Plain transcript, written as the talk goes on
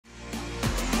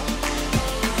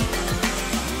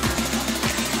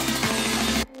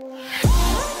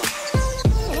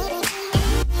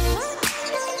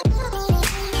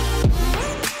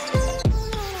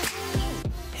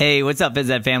Hey, what's up,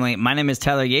 Physed family? My name is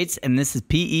Tyler Yates, and this is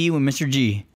PE with Mr.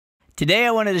 G. Today,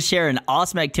 I wanted to share an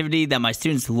awesome activity that my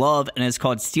students love, and it's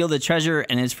called Steal the Treasure,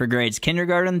 and it's for grades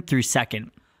kindergarten through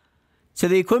 2nd. So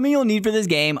the equipment you'll need for this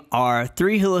game are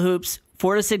 3 hula hoops,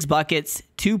 4 to 6 buckets,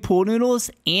 2 pool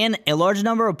noodles, and a large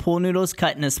number of pool noodles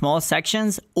cut into small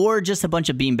sections, or just a bunch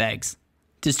of bean bags.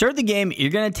 To start the game,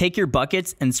 you're going to take your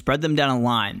buckets and spread them down a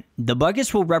line. The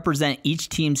buckets will represent each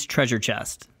team's treasure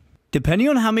chest. Depending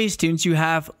on how many students you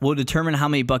have will determine how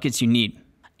many buckets you need.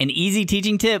 An easy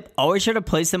teaching tip, always try to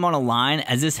place them on a line,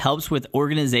 as this helps with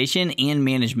organization and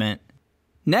management.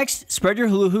 Next, spread your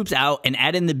hula hoops out and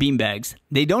add in the bean bags.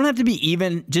 They don't have to be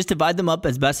even, just divide them up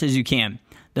as best as you can.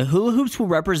 The hula hoops will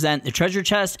represent the treasure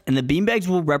chest and the bean bags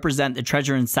will represent the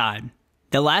treasure inside.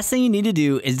 The last thing you need to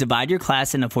do is divide your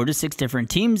class into 4 to 6 different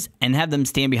teams and have them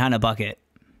stand behind a bucket.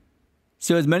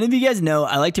 So as many of you guys know,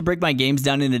 I like to break my games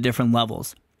down into different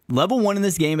levels. Level 1 in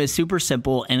this game is super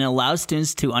simple and it allows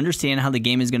students to understand how the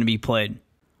game is going to be played.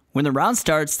 When the round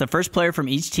starts, the first player from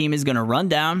each team is going to run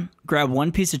down, grab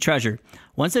one piece of treasure.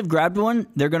 Once they've grabbed one,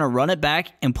 they're going to run it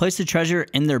back and place the treasure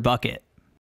in their bucket.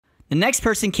 The next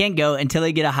person can't go until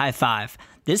they get a high five.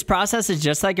 This process is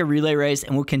just like a relay race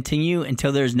and will continue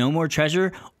until there's no more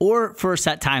treasure or for a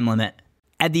set time limit.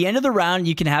 At the end of the round,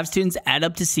 you can have students add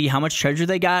up to see how much treasure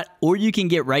they got, or you can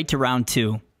get right to round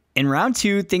 2. In round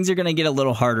 2, things are going to get a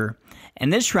little harder. In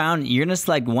this round, you're going to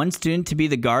select one student to be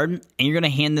the guard and you're going to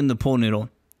hand them the pool noodle.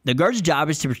 The guard's job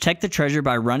is to protect the treasure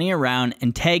by running around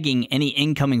and tagging any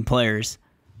incoming players.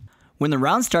 When the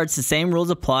round starts, the same rules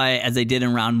apply as they did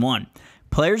in round 1.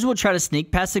 Players will try to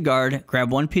sneak past the guard,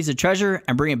 grab one piece of treasure,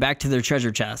 and bring it back to their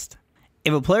treasure chest.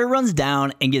 If a player runs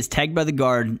down and gets tagged by the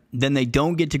guard, then they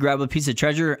don't get to grab a piece of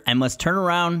treasure and must turn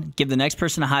around, give the next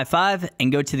person a high five,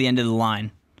 and go to the end of the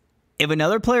line. If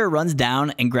another player runs down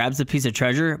and grabs a piece of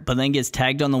treasure but then gets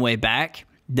tagged on the way back,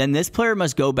 then this player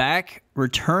must go back,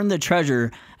 return the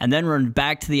treasure, and then run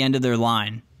back to the end of their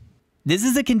line. This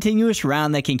is a continuous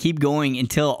round that can keep going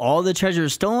until all the treasure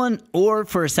is stolen or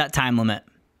for a set time limit.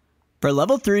 For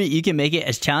level 3, you can make it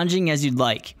as challenging as you'd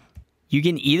like. You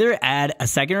can either add a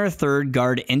second or third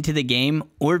guard into the game,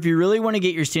 or if you really want to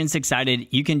get your students excited,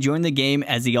 you can join the game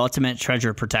as the ultimate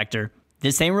treasure protector.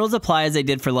 The same rules apply as they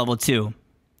did for level 2.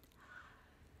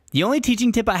 The only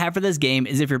teaching tip I have for this game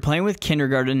is if you're playing with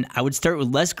kindergarten, I would start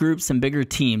with less groups and bigger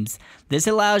teams. This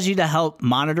allows you to help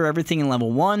monitor everything in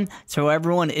level 1 so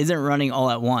everyone isn't running all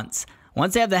at once.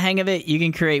 Once they have the hang of it, you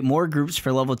can create more groups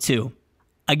for level 2.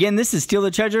 Again, this is Steal the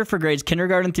Treasure for grades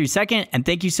kindergarten through 2nd, and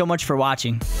thank you so much for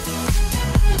watching.